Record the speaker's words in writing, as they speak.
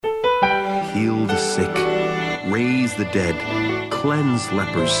heal the sick, raise the dead, cleanse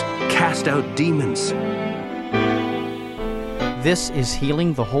lepers, cast out demons. This is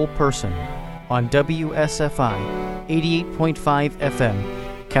Healing the Whole Person on WSFI 88.5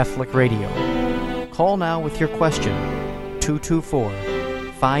 FM Catholic Radio. Call now with your question,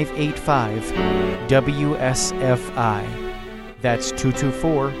 224-585-WSFI. That's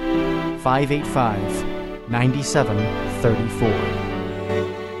 224-585-9734.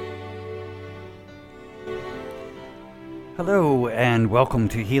 Hello and welcome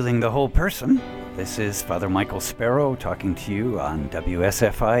to Healing the Whole Person. This is Father Michael Sparrow talking to you on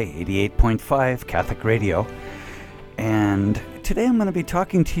WSFI 88.5 Catholic Radio. And today I'm going to be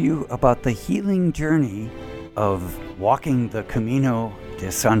talking to you about the healing journey of walking the Camino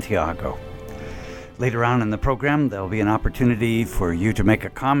de Santiago. Later on in the program, there'll be an opportunity for you to make a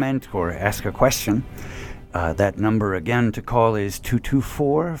comment or ask a question. That number again to call is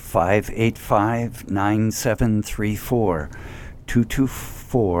 224-585-9734.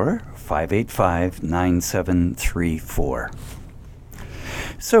 224-585-9734.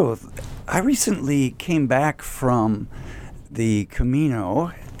 So, I recently came back from the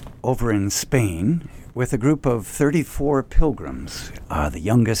Camino over in Spain with a group of 34 pilgrims. The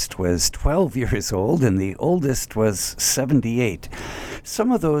youngest was 12 years old and the oldest was 78.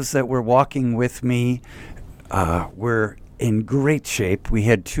 Some of those that were walking with me were in great shape. We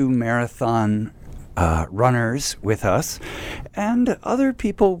had 2 marathon runners with us, and other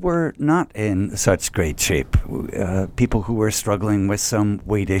people were not in such great shape. People who were struggling with some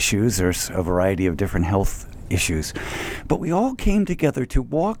weight issues or a variety of different health issues. But we all came together to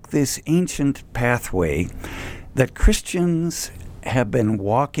walk this ancient pathway that Christians have been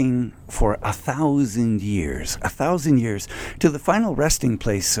walking for 1,000 years, to the final resting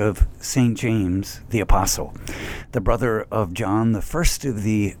place of St. James the Apostle, the brother of John, the first of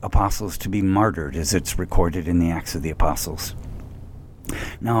the apostles to be martyred, as it's recorded in the Acts of the Apostles.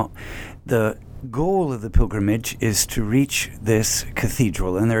 Now, the goal of the pilgrimage is to reach this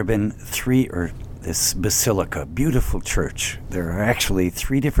cathedral, and there have been this basilica, beautiful church. There are actually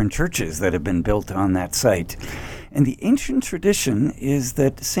 3 different churches that have been built on that site. And the ancient tradition is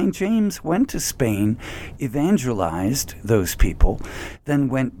that St. James went to Spain, evangelized those people, then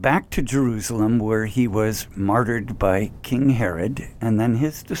went back to Jerusalem where he was martyred by King Herod, and then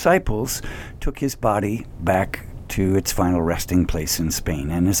his disciples took his body back to its final resting place in Spain.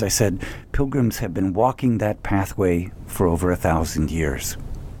 And as I said, pilgrims have been walking that pathway for over 1,000 years.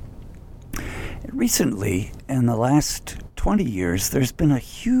 Recently, in the last 20 years, there's been a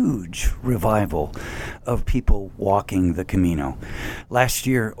huge revival of people walking the Camino. Last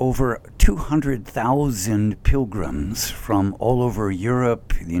year, over 200,000 pilgrims from all over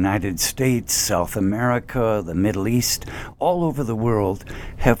Europe, the United States, South America, the Middle East, all over the world,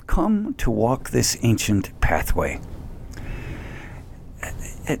 have come to walk this ancient pathway.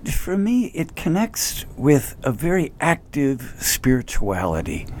 For me, it connects with a very active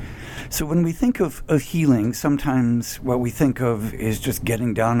spirituality. So when we think of healing, sometimes what we think of is just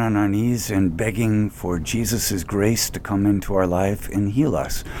getting down on our knees and begging for Jesus' grace to come into our life and heal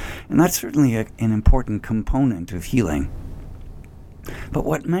us. And that's certainly an important component of healing. But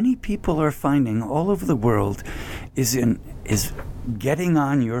what many people are finding all over the world is getting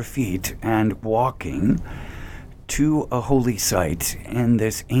on your feet and walking to a holy site, and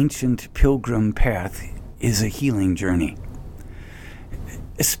this ancient pilgrim path is a healing journey.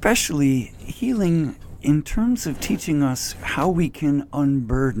 Especially healing in terms of teaching us how we can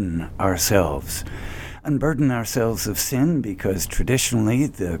unburden ourselves of sin, because traditionally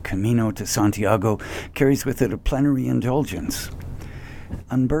the Camino to Santiago carries with it a plenary indulgence.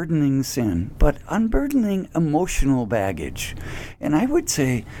 Unburdening sin, but unburdening emotional baggage. And I would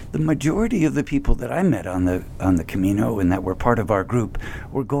say the majority of the people that I met on the Camino and that were part of our group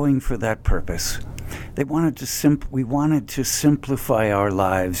were going for that purpose. We wanted to simplify our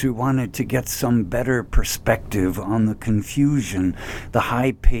lives. We wanted to get some better perspective on the confusion, the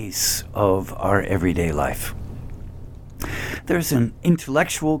high pace of our everyday life. There's an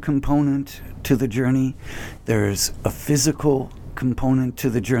intellectual component to the journey. There's a physical component to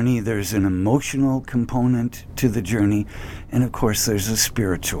the journey. There's an emotional component to the journey. And of course, there's a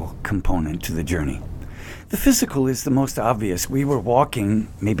spiritual component to the journey. The physical is the most obvious. We were walking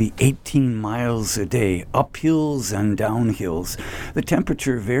maybe 18 miles a day, up hills and down hills. The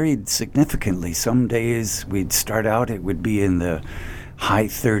temperature varied significantly. Some days we'd start out, it would be in the high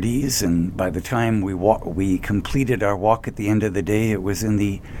 30s, and by the time we completed our walk at the end of the day, it was in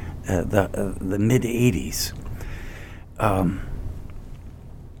the mid 80s.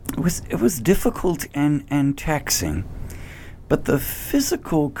 It was difficult and taxing, But the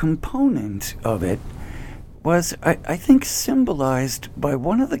physical component of it was, I think, symbolized by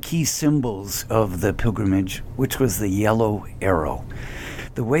one of the key symbols of the pilgrimage, which was the yellow arrow.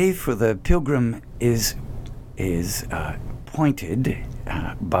 The way for the pilgrim is pointed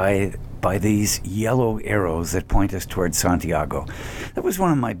by these yellow arrows that point us towards Santiago. That was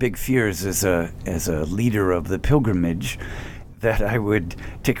one of my big fears as a leader of the pilgrimage, that I would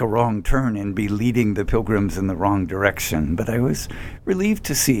take a wrong turn and be leading the pilgrims in the wrong direction. But I was relieved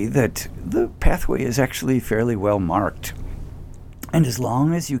to see that the pathway is actually fairly well marked. And as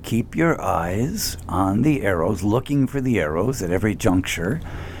long as you keep your eyes on the arrows, looking for the arrows at every juncture,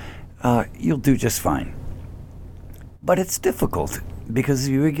 you'll do just fine. But it's difficult because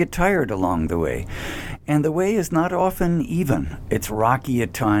you get tired along the way. And the way is not often even. It's rocky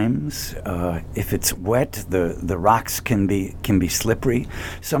at times. If it's wet, the rocks can be slippery.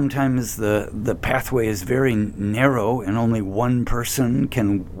 Sometimes the pathway is very narrow and only one person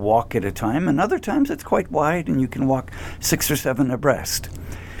can walk at a time. And other times it's quite wide and you can walk 6 or 7 abreast.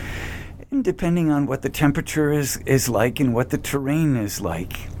 And depending on what the temperature is like and what the terrain is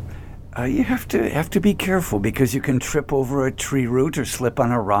like, you have to be careful, because you can trip over a tree root or slip on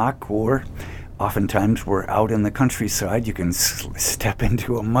a rock, or oftentimes we're out in the countryside, you can step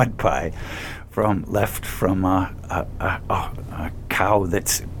into a mud pie from a cow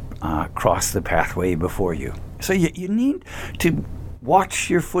that's crossed the pathway before you. So you need to watch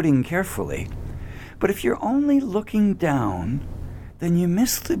your footing carefully. But if you're only looking down, then you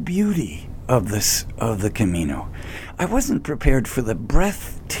miss the beauty of the Camino. I wasn't prepared for the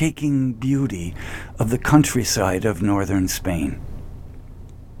breathtaking beauty of the countryside of northern Spain.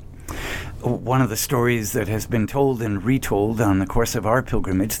 One of the stories that has been told and retold on the course of our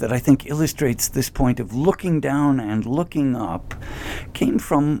pilgrimage that I think illustrates this point of looking down and looking up came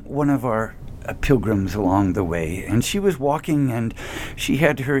from one of our pilgrims along the way, and she was walking and she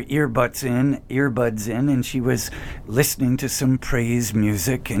had her earbuds in, and she was listening to some praise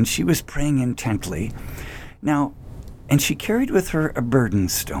music, and she was praying intently. Now, and she carried with her a burden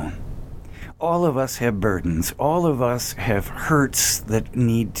stone. All of us have burdens. All of us have hurts that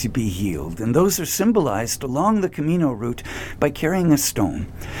need to be healed. And those are symbolized along the Camino route by carrying a stone.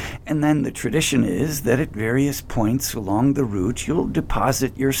 And then the tradition is that at various points along the route, you'll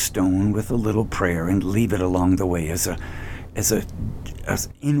deposit your stone with a little prayer and leave it along the way as an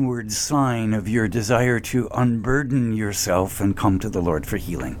inward sign of your desire to unburden yourself and come to the Lord for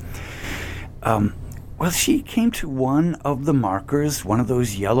healing. Well, she came to one of the markers, one of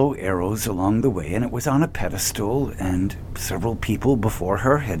those yellow arrows along the way, and it was on a pedestal, and several people before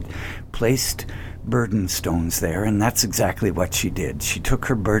her had placed burden stones there, and that's exactly what she did. She took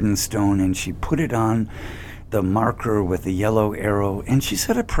her burden stone and she put it on the marker with the yellow arrow, and she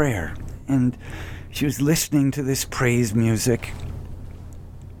said a prayer, and she was listening to this praise music,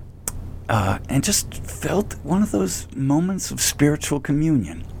 and just felt one of those moments of spiritual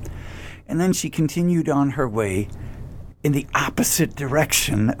communion. And then she continued on her way in the opposite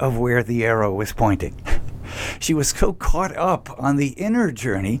direction of where the arrow was pointing. She was so caught up on the inner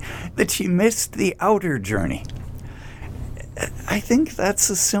journey that she missed the outer journey. I think that's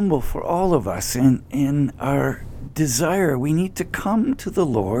a symbol for all of us in our desire. We need to come to the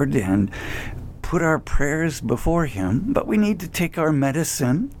Lord and put our prayers before Him, but we need to take our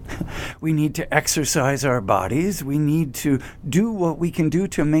medicine. We need to exercise our bodies. We need to do what we can do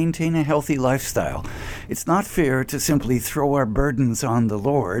to maintain a healthy lifestyle. It's not fair to simply throw our burdens on the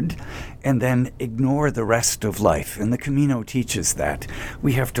Lord and then ignore the rest of life. And the Camino teaches that.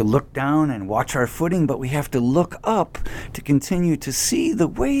 We have to look down and watch our footing, but we have to look up to continue to see the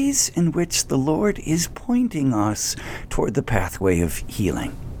ways in which the Lord is pointing us toward the pathway of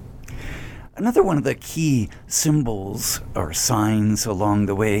healing. Another one of the key symbols or signs along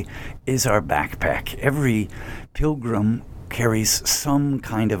the way is our backpack. Every pilgrim carries some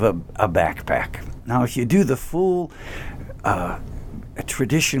kind of a backpack. Now, if you do the full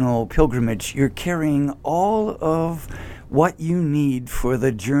traditional pilgrimage, you're carrying all of what you need for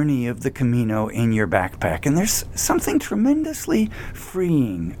the journey of the Camino in your backpack. And there's something tremendously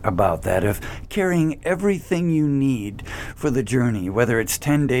freeing about that, of carrying everything you need for the journey, whether it's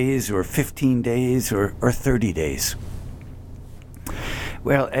 10 days or 15 days or 30 days.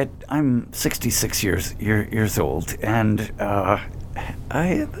 Well, I'm 66 years old, and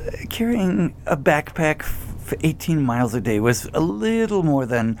carrying a backpack for 18 miles a day was a little more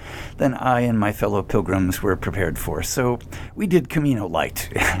than I and my fellow pilgrims were prepared for. So we did Camino Light.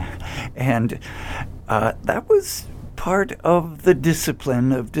 And that was part of the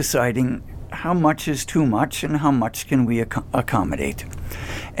discipline of deciding how much is too much and how much can we accommodate.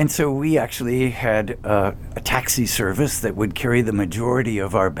 And so we actually had a taxi service that would carry the majority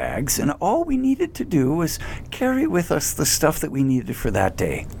of our bags, and all we needed to do was carry with us the stuff that we needed for that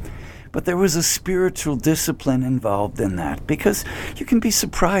day. But there was a spiritual discipline involved in that, because you can be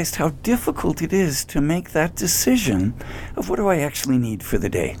surprised how difficult it is to make that decision of what do I actually need for the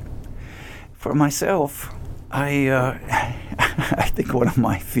day. For myself, I think one of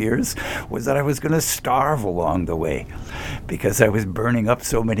my fears was that I was going to starve along the way because I was burning up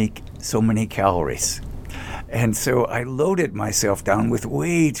so many calories. And so I loaded myself down with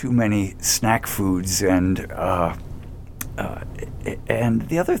way too many snack foods. And the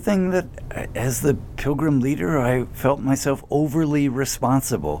other thing that, as the pilgrim leader, I felt myself overly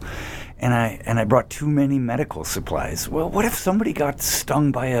responsible. And I brought too many medical supplies. Well, what if somebody got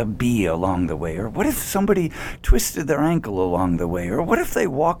stung by a bee along the way? Or what if somebody twisted their ankle along the way? Or what if they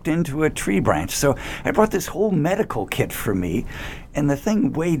walked into a tree branch? So I brought this whole medical kit for me, and the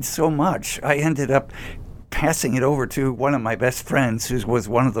thing weighed so much, I ended up passing it over to one of my best friends, who was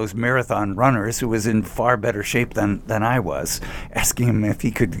one of those marathon runners who was in far better shape than I was, asking him if he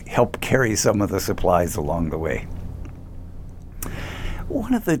could help carry some of the supplies along the way.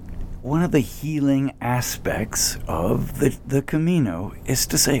 One of the healing aspects of the Camino is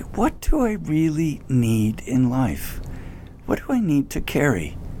to say, what do I really need in life? What do I need to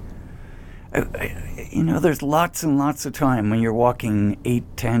carry? There's lots and lots of time when you're walking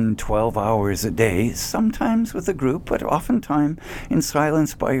 8, 10, 12 hours a day, sometimes with a group, but oftentimes in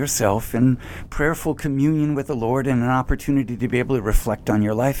silence by yourself, in prayerful communion with the Lord, and an opportunity to be able to reflect on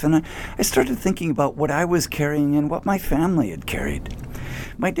your life. And I started thinking about what I was carrying and what my family had carried.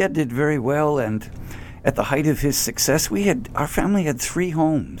 My dad did very well, and at the height of his success, our family had 3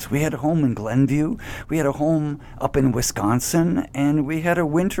 homes. We had a home in Glenview, we had a home up in Wisconsin, and we had a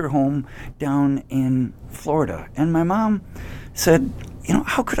winter home down in Florida. And my mom said,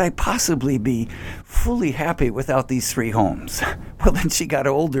 how could I possibly be fully happy without these 3 homes? Well, then she got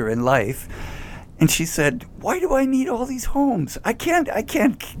older in life, and she said, why do I need all these homes? I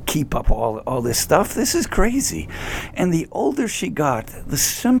can't keep up all this stuff. This is crazy. And the older she got, the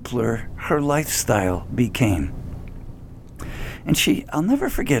simpler her lifestyle became. And I'll never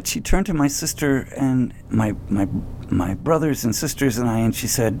forget, she turned to my sister and my brothers and sisters and I, and she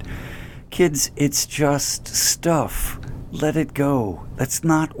said, kids, it's just stuff. Let it go. That's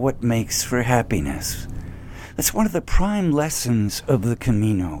not what makes for happiness. That's one of the prime lessons of the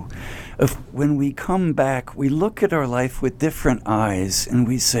Camino. Of when we come back, we look at our life with different eyes and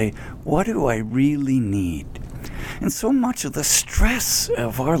we say, what do I really need? And so much of the stress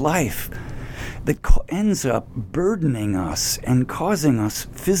of our life that ends up burdening us and causing us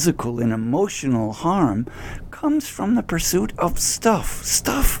physical and emotional harm comes from the pursuit of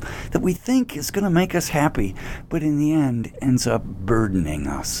stuff that we think is going to make us happy, but in the end ends up burdening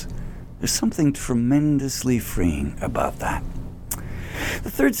us. There's something tremendously freeing about that.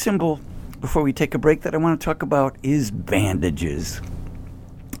 The third symbol, before we take a break, that I want to talk about is bandages.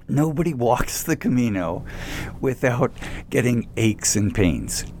 Nobody walks the Camino without getting aches and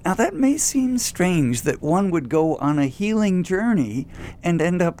pains. Now, that may seem strange that one would go on a healing journey and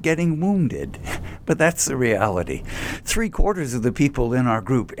end up getting wounded, but that's the reality. 3/4 of the people in our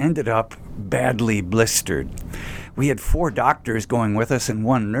group ended up badly blistered. We had 4 doctors going with us and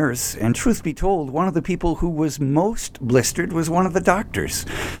 1 nurse, and truth be told, one of the people who was most blistered was one of the doctors.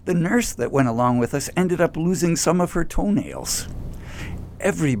 The nurse that went along with us ended up losing some of her toenails.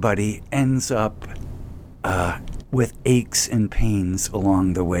 Everybody ends up with aches and pains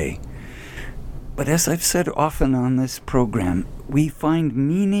along the way. But as I've said often on this program, we find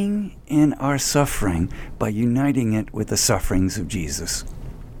meaning in our suffering by uniting it with the sufferings of Jesus.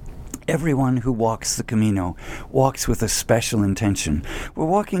 Everyone who walks the Camino walks with a special intention. We're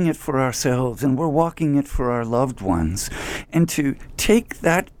walking it for ourselves, and we're walking it for our loved ones. And to take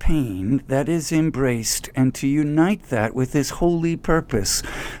that pain that is embraced and to unite that with this holy purpose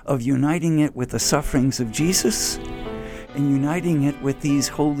of uniting it with the sufferings of Jesus and uniting it with these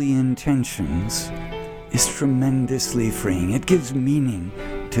holy intentions is tremendously freeing. It gives meaning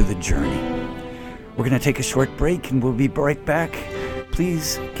to the journey. We're going to take a short break, and we'll be right back.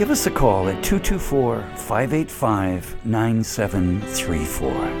 Please give us a call at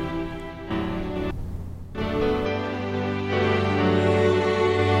 224-585-9734.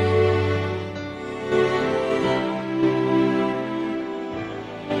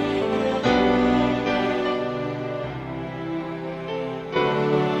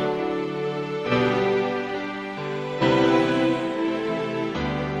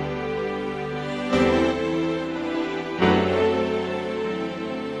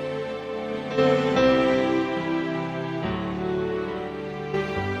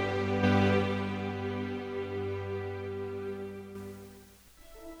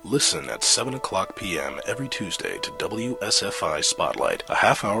 Listen at 7 o'clock p.m. every Tuesday to WSFI Spotlight, a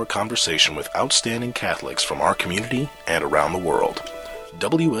half-hour conversation with outstanding Catholics from our community and around the world.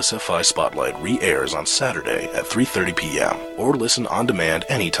 WSFI Spotlight re-airs on Saturday at 3:30 p.m. or listen on demand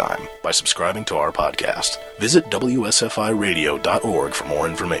anytime by subscribing to our podcast. Visit WSFIRadio.org for more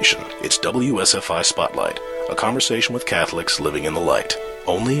information. It's WSFI Spotlight, a conversation with Catholics living in the light.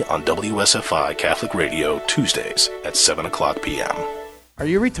 Only on WSFI Catholic Radio, Tuesdays at 7 o'clock p.m. Are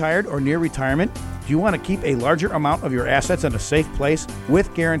you retired or near retirement? Do you want to keep a larger amount of your assets in a safe place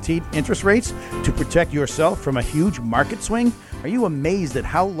with guaranteed interest rates to protect yourself from a huge market swing? Are you amazed at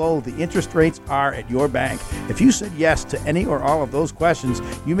how low the interest rates are at your bank? If you said yes to any or all of those questions,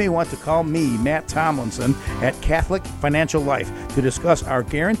 you may want to call me, Matt Tomlinson, at Catholic Financial Life to discuss our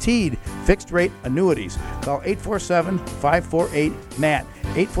guaranteed fixed-rate annuities. Call 847-548-MATT,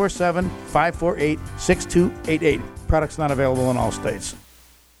 847-548-6288. Products not available in all states.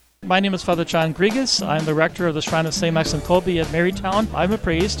 My name is Father John Grigas. I'm the rector of the Shrine of St. Maxim Kolbe at Marytown. I'm a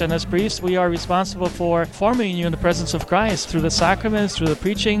priest, and as priest, we are responsible for forming you in the presence of Christ through the sacraments, through the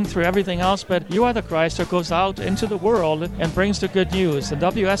preaching, through everything else. But you are the Christ who goes out into the world and brings the good news. And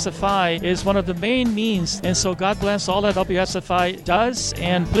WSFI is one of the main means. And so God bless all that WSFI does.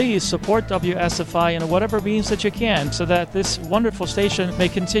 And please support WSFI in whatever means that you can so that this wonderful station may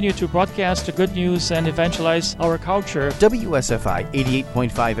continue to broadcast the good news and evangelize our culture. WSFI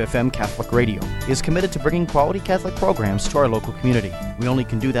 88.5 FM Catholic Radio is committed to bringing quality Catholic programs to our local community. We only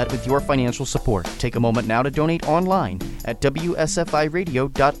can do that with your financial support. Take a moment now to donate online at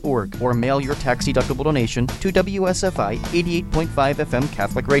WSFIRadio.org or mail your tax-deductible donation to WSFI 88.5 FM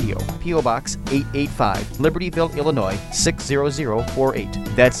Catholic Radio, P.O. Box 885, Libertyville, Illinois 60048.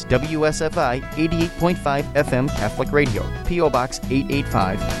 That's WSFI 88.5 FM Catholic Radio, P.O. Box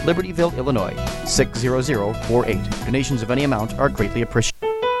 885, Libertyville, Illinois 60048. Donations of any amount are greatly appreciated.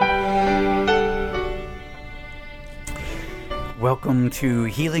 Welcome to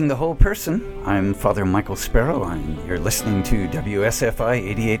Healing the Whole Person. I'm Father Michael Sparrow, and you're listening to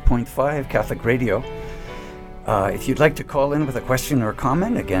WSFI 88.5 Catholic Radio. If you'd like to call in with a question or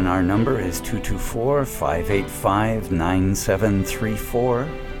comment, again, our number is 224-585-9734.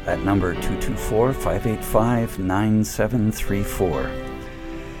 That number,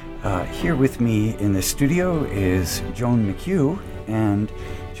 224-585-9734. Here with me in the studio is Joan McHugh, and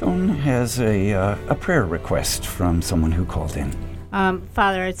Joan has a prayer request from someone who called in.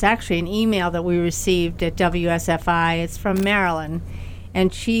 Father, it's actually an email that we received at WSFI. It's from Marilyn,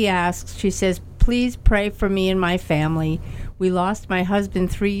 and she says, please pray for me and my family. We lost my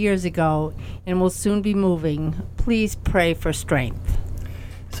husband 3 years ago and will soon be moving. Please pray for strength.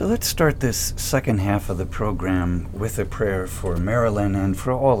 So let's start this second half of the program with a prayer for Marilyn and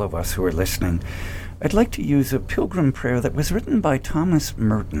for all of us who are listening. I'd like to use a pilgrim prayer that was written by Thomas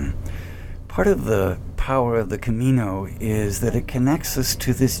Merton. Part of the power of the Camino is that it connects us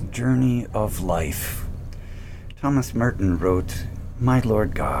to this journey of life. Thomas Merton wrote, "My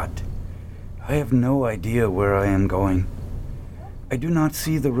Lord God, I have no idea where I am going. I do not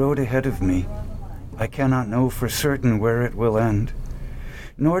see the road ahead of me. I cannot know for certain where it will end.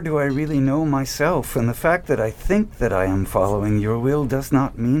 Nor do I really know myself, and the fact that I think that I am following your will does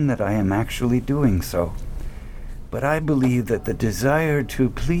not mean that I am actually doing so. But I believe that the desire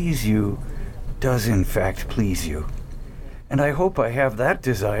to please you does in fact please you. And I hope I have that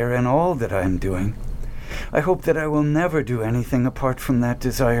desire in all that I am doing. I hope that I will never do anything apart from that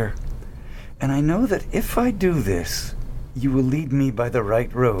desire. And I know that if I do this, you will lead me by the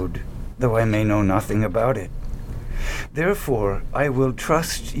right road, though I may know nothing about it. Therefore, I will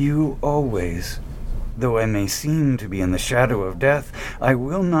trust you always. Though I may seem to be in the shadow of death, I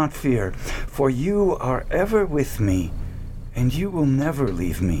will not fear, for you are ever with me, and you will never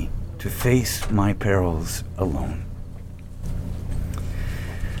leave me to face my perils alone."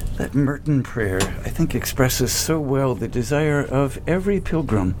 That Merton prayer, I think, expresses so well the desire of every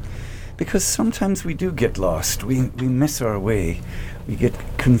pilgrim, because sometimes we do get lost, we miss our way, we get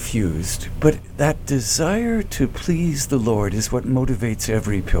confused, but that desire to please the Lord is what motivates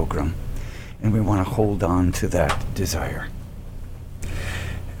every pilgrim, and we want to hold on to that desire.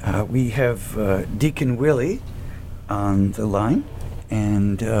 We have Deacon Willie on the line,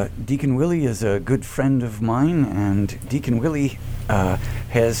 and Deacon Willie is a good friend of mine, and Deacon Willie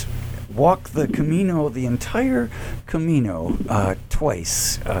has walked the Camino, the entire Camino,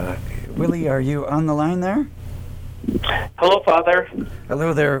 twice. Willie, are you on the line there? Hello, Father.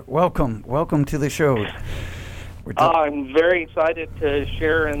 Hello there. Welcome to the show. I'm very excited to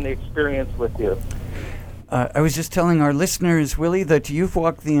share in the experience with you. I was just telling our listeners, Willie, that you've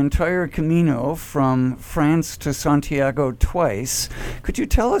walked the entire Camino from France to Santiago twice. Could you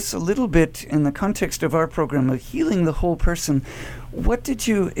tell us a little bit, in the context of our program of Healing the Whole Person, what did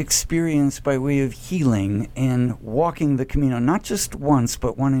you experience by way of healing in walking the Camino, not just once,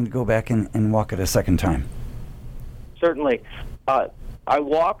 but wanting to go back and walk it a second time? Certainly. I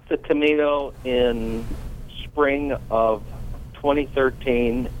walked the Camino in spring of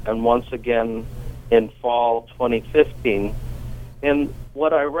 2013 and once again in fall 2015. And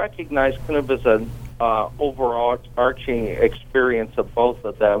what I recognize kind of as an overarching experience of both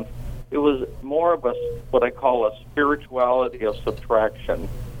of them, it was more of what I call a spirituality of subtraction.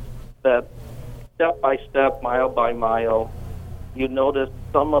 That step by step, mile by mile, you notice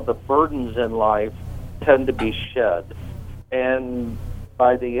some of the burdens in life tend to be shed. And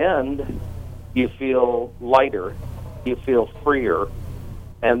by the end, you feel lighter, you feel freer.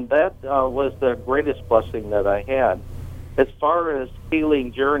 And that was the greatest blessing that I had. As far as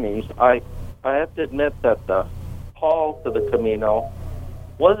healing journeys, I have to admit that the call to the Camino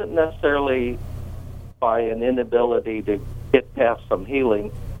wasn't necessarily by an inability to get past some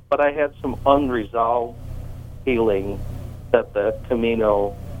healing, but I had some unresolved healing that the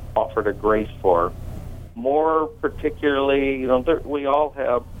Camino offered a grace for. More particularly, we all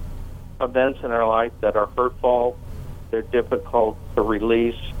have events in our life that are hurtful. They're difficult to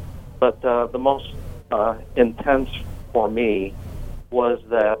release, but the most intense for me was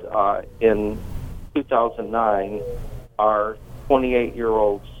that in 2009, our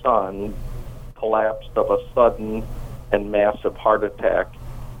 28-year-old son collapsed of a sudden and massive heart attack,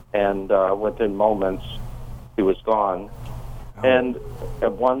 and within moments, he was gone. And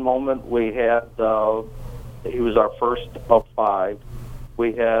at one moment, we had, he was our first of 5.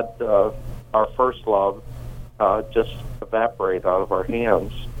 We had our first love just evaporate out of our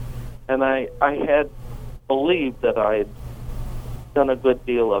hands. And I had believed that I had done a good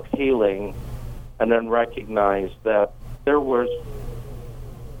deal of healing, and then recognized that there was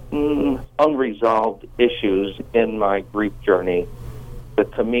unresolved issues in my grief journey. The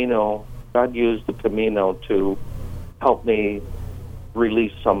Camino, God used the Camino to help me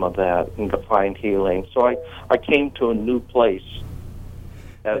release some of that and to find healing. So I came to a new place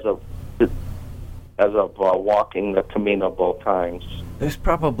as of walking the Camino both times. There's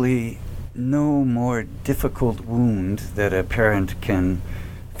probably no more difficult wound that a parent can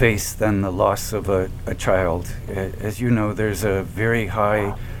face than the loss of a child. As you know, there's a very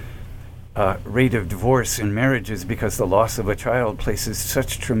high rate of divorce in marriages because the loss of a child places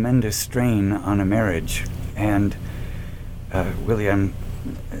such tremendous strain on a marriage. And Willie, I'm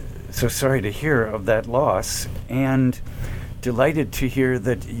so sorry to hear of that loss, and delighted to hear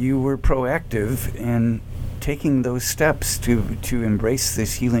that you were proactive in taking those steps to embrace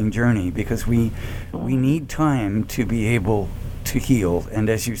this healing journey, because we need time to be able to heal. And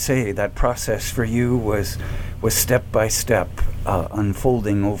as you say, that process for you was step by step,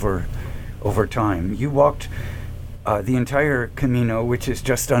 unfolding over time. You walked the entire Camino, which is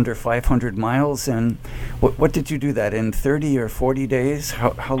just under 500 miles, and what did you do that in 30 or 40 days?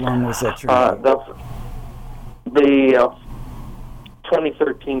 How long was that journey? The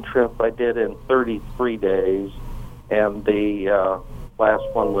 2013 trip I did in 33 days, and the last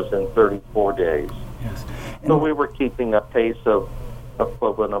one was in 34 days. Yes. So we were keeping a pace of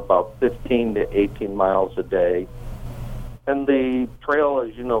equivalent about 15 to 18 miles a day. And the trail,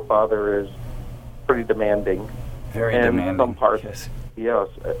 as you know, Father, is pretty demanding. Very and demanding. Some parts, yes,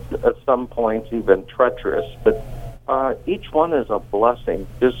 at some points even treacherous. But each one is a blessing.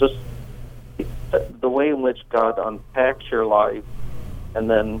 There's just the way in which God unpacks your life and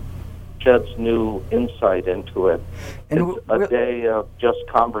then sheds new insight into it. And it's a day of just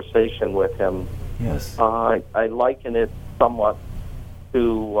conversation with Him. Yes. I liken it somewhat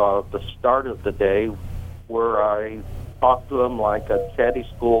to the start of the day, where I talked to Him like a chatty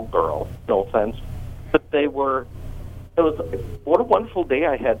schoolgirl. No offense, but it was what a wonderful day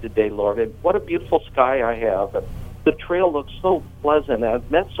I had today, Lord, and what a beautiful sky I have. And the trail looks so pleasant.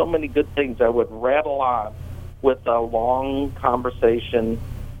 I've met so many good things. I would rattle on with a long conversation.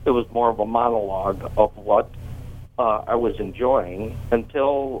 It was more of a monologue of what I was enjoying,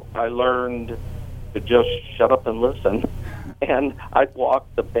 until I learned to just shut up and listen. And I'd walk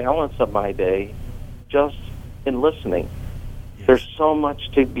the balance of my day just in listening. Yes. There's so much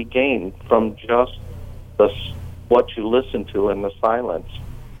to be gained from just what you listen to in the silence.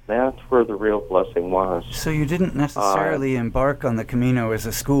 That's where the real blessing was. So you didn't necessarily embark on the Camino as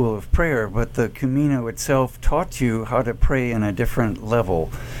a school of prayer, but the Camino itself taught you how to pray in a different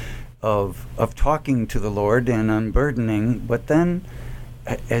level of talking to the Lord and unburdening, but then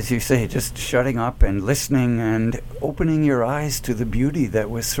as you say, just shutting up and listening and opening your eyes to the beauty that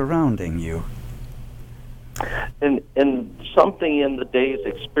was surrounding you. And something in the day's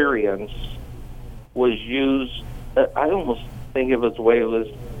experience was used, I almost think of it as the way it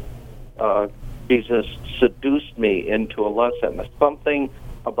was, Jesus seduced me into a lesson. Something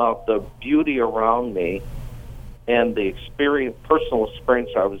about the beauty around me and the personal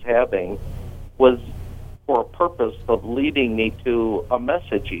experience I was having was for a purpose of leading me to a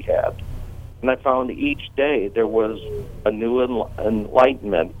message he had. And I found each day there was a new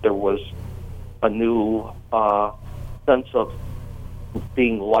enlightenment. There was a new sense of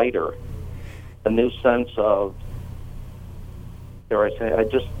being lighter, a new sense of, dare I say,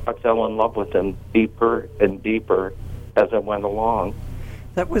 I fell in love with him deeper and deeper as I went along.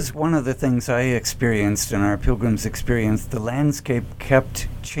 That was one of the things I experienced in our Pilgrim's experience. The landscape kept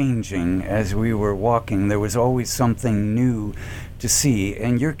changing as we were walking. There was always something new to see.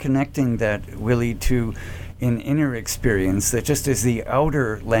 And you're connecting that, Willie, to an inner experience, that just as the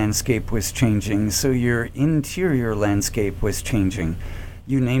outer landscape was changing, so your interior landscape was changing.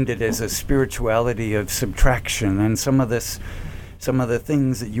 You named it as a spirituality of subtraction, and some of the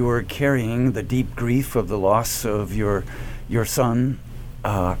things that you were carrying, the deep grief of the loss of your son,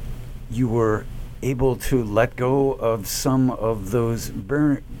 you were able to let go of some of those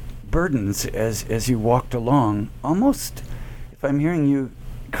burdens as you walked along, almost, if I'm hearing you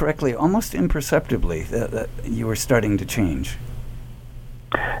correctly, almost imperceptibly, that you were starting to change.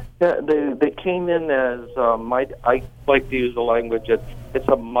 Yeah, they came in as I like to use the language. It's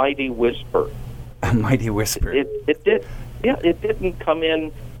a mighty whisper. A mighty whisper. It didn't come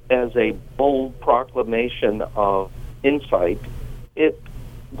in as a bold proclamation of insight. It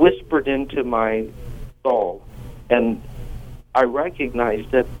whispered into my soul, and I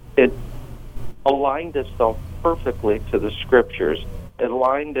recognized that it aligned itself perfectly to the Scriptures. It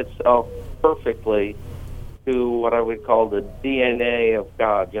aligned itself perfectly to what I would call the DNA of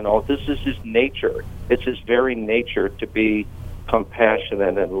God. This is his nature. It's his very nature to be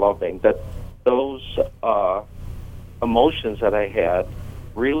compassionate and loving. That those emotions that I had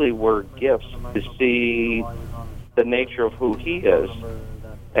really were gifts to see the nature of who he is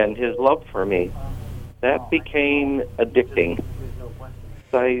and his love for me. That became addicting.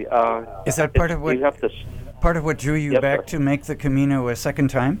 Is that part of what you have to? Part of what drew you back to make the Camino a second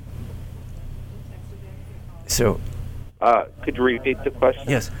time? So, could you repeat the question?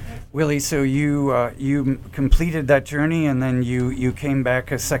 Yes, Willie. So you completed that journey, and then you came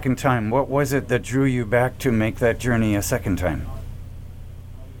back a second time. What was it that drew you back to make that journey a second time?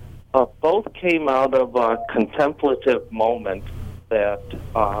 Both came out of a contemplative moment that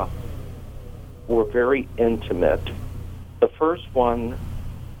were very intimate. The first one,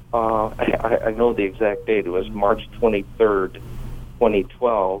 I know the exact date. It was March 23rd,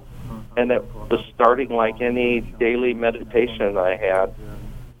 2012, and it was starting like any daily meditation I had.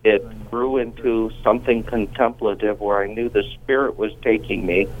 It grew into something contemplative where I knew the Spirit was taking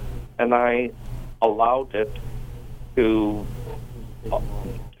me, and I allowed it to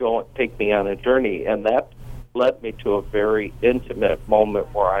take me on a journey, and that led me to a very intimate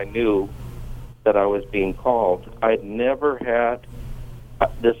moment where I knew that I was being called. I'd never had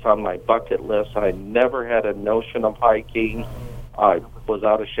this on my bucket list. I never had a notion of hiking. I was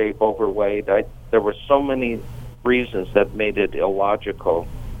out of shape, overweight. There were so many reasons that made it illogical.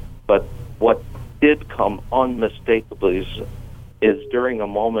 But what did come unmistakably is during a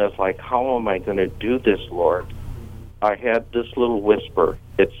moment, it's like, how am I going to do this, Lord? I had this little whisper.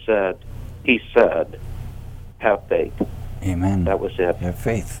 It said, he said, have faith. Amen. That was it. Have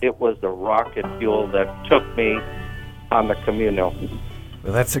faith. It was the rocket fuel that took me on the Camino.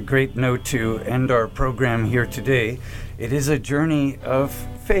 Well, that's a great note to end our program here today. It is a journey of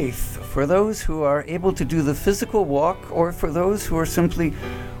faith for those who are able to do the physical walk, or for those who are simply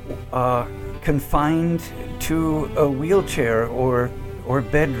confined to a wheelchair or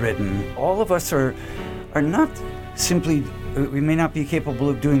bedridden. All of us are not simply, we may not be capable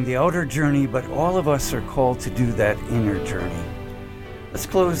of doing the outer journey, but all of us are called to do that inner journey. Let's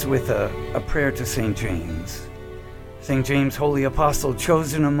close with a prayer to St. James. St. James, holy apostle,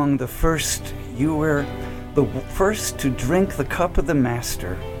 chosen among the first, you were the first to drink the cup of the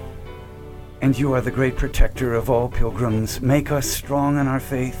Master, and you are the great protector of all pilgrims. Make us strong in our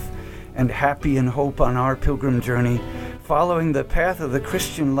faith and happy in hope on our pilgrim journey, following the path of the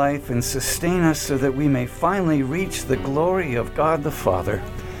Christian life, and sustain us so that we may finally reach the glory of God the Father.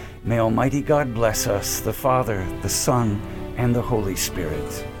 May Almighty God bless us, the Father, the Son, and the Holy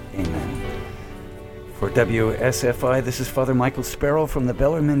Spirit. Amen. For WSFI, this is Father Michael Sparrow from the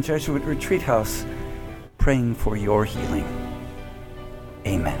Bellarmine Jesuit Retreat House, praying for your healing.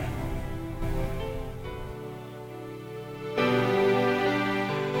 Amen.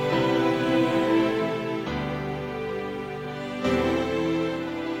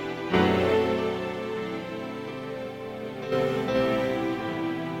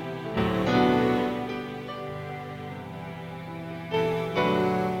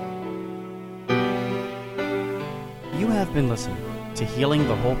 You have been listening to Healing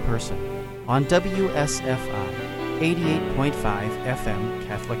the Whole Person on WSFI 88.5 FM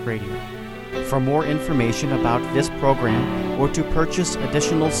Catholic Radio. For more information about this program or to purchase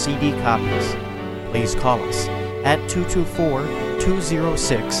additional CD copies, please call us at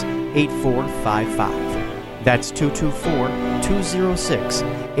 224-206-8455. That's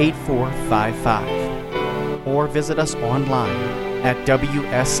 224-206-8455. Or visit us online at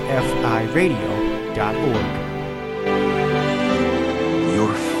WSFIRadio.org.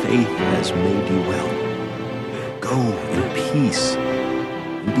 Your faith has made you well. Go in peace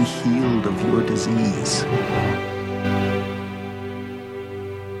and be healed of your disease.